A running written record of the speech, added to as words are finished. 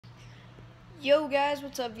Yo guys,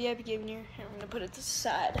 what's up? VIP Gaming here. I'm gonna put it to the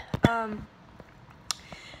side.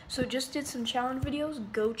 So just did some challenge videos.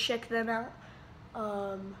 Go check them out.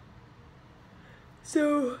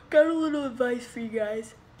 So got a little advice for you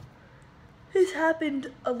guys. This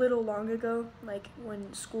happened a little long ago, like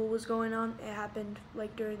when school was going on. It happened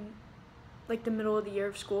like during like the middle of the year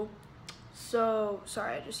of school. So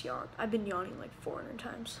sorry, I just yawned. I've been yawning like 400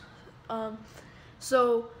 times.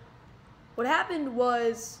 So what happened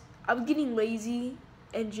was I was getting lazy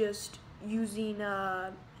and just using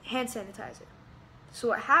hand sanitizer. So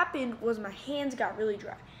what happened was my hands got really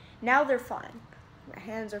dry. Now they're fine. My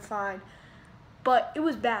hands are fine. But it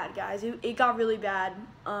was bad, guys. It got really bad.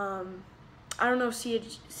 I don't know if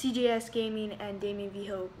CJS Gaming and Damien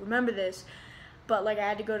Viho remember this, but like I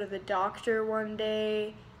had to go to the doctor one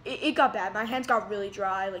day. It got bad. My hands got really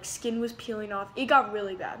dry. Like skin was peeling off. It got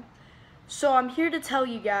really bad. So I'm here to tell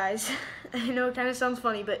you guys, I know it kind of sounds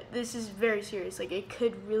funny, but this is very serious. Like it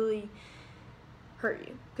could really hurt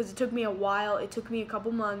you because it took me a while. It took me a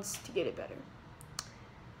couple months to get it better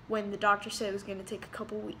when the doctor said it was going to take a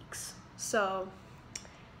couple weeks. So,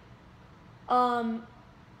 don't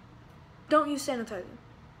use sanitizer.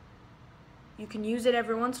 You can use it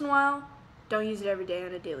every once in a while. Don't use it every day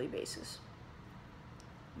on a daily basis.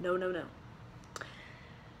 No, no, no.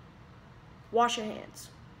 Wash your hands.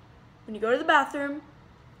 When you go to the bathroom,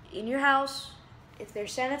 in your house, if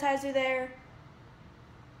there's sanitizer there,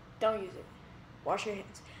 don't use it. Wash your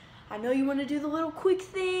hands. I know you want to do the little quick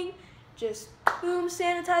thing, just boom,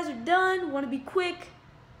 sanitizer done, want to be quick.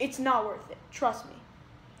 It's not worth it, trust me.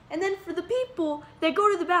 And then for the people that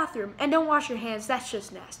go to the bathroom and don't wash your hands, that's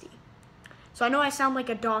just nasty. So I know I sound like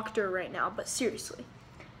a doctor right now, but seriously.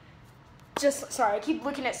 Sorry, I keep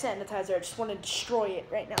looking at sanitizer, I just want to destroy it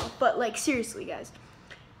right now. But like seriously, guys.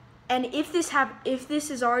 And if this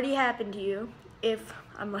has already happened to you, if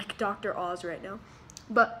I'm like Dr. Oz right now,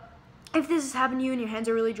 but if this has happened to you and your hands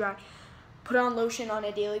are really dry, put on lotion on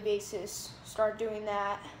a daily basis. Start doing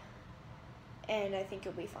that, and I think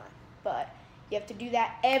you'll be fine. But you have to do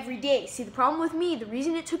that every day. See, the problem with me, the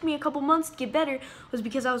reason it took me a couple months to get better was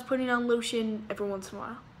because I was putting on lotion every once in a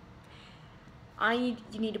while. You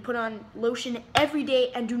need to put on lotion every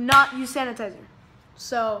day and do not use sanitizer.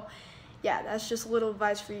 So yeah, that's just a little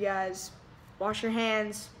advice for you guys. Wash your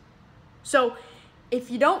hands. So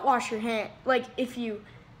if you don't wash your hand,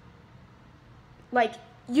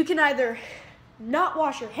 you can either not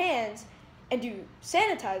wash your hands and do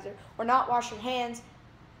sanitizer, or not wash your hands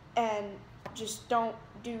and just don't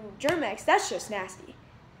do Germ-X. That's just nasty.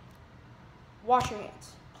 Wash your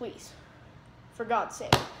hands, please, for God's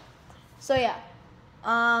sake. So yeah,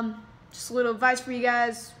 just a little advice for you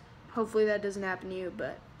guys. Hopefully that doesn't happen to you,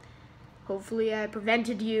 but hopefully I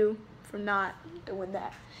prevented you from not doing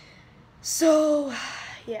that. So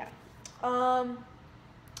yeah,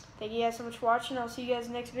 thank you guys so much for watching. I'll see you guys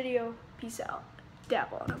in the next video. Peace out.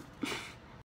 Dab on them.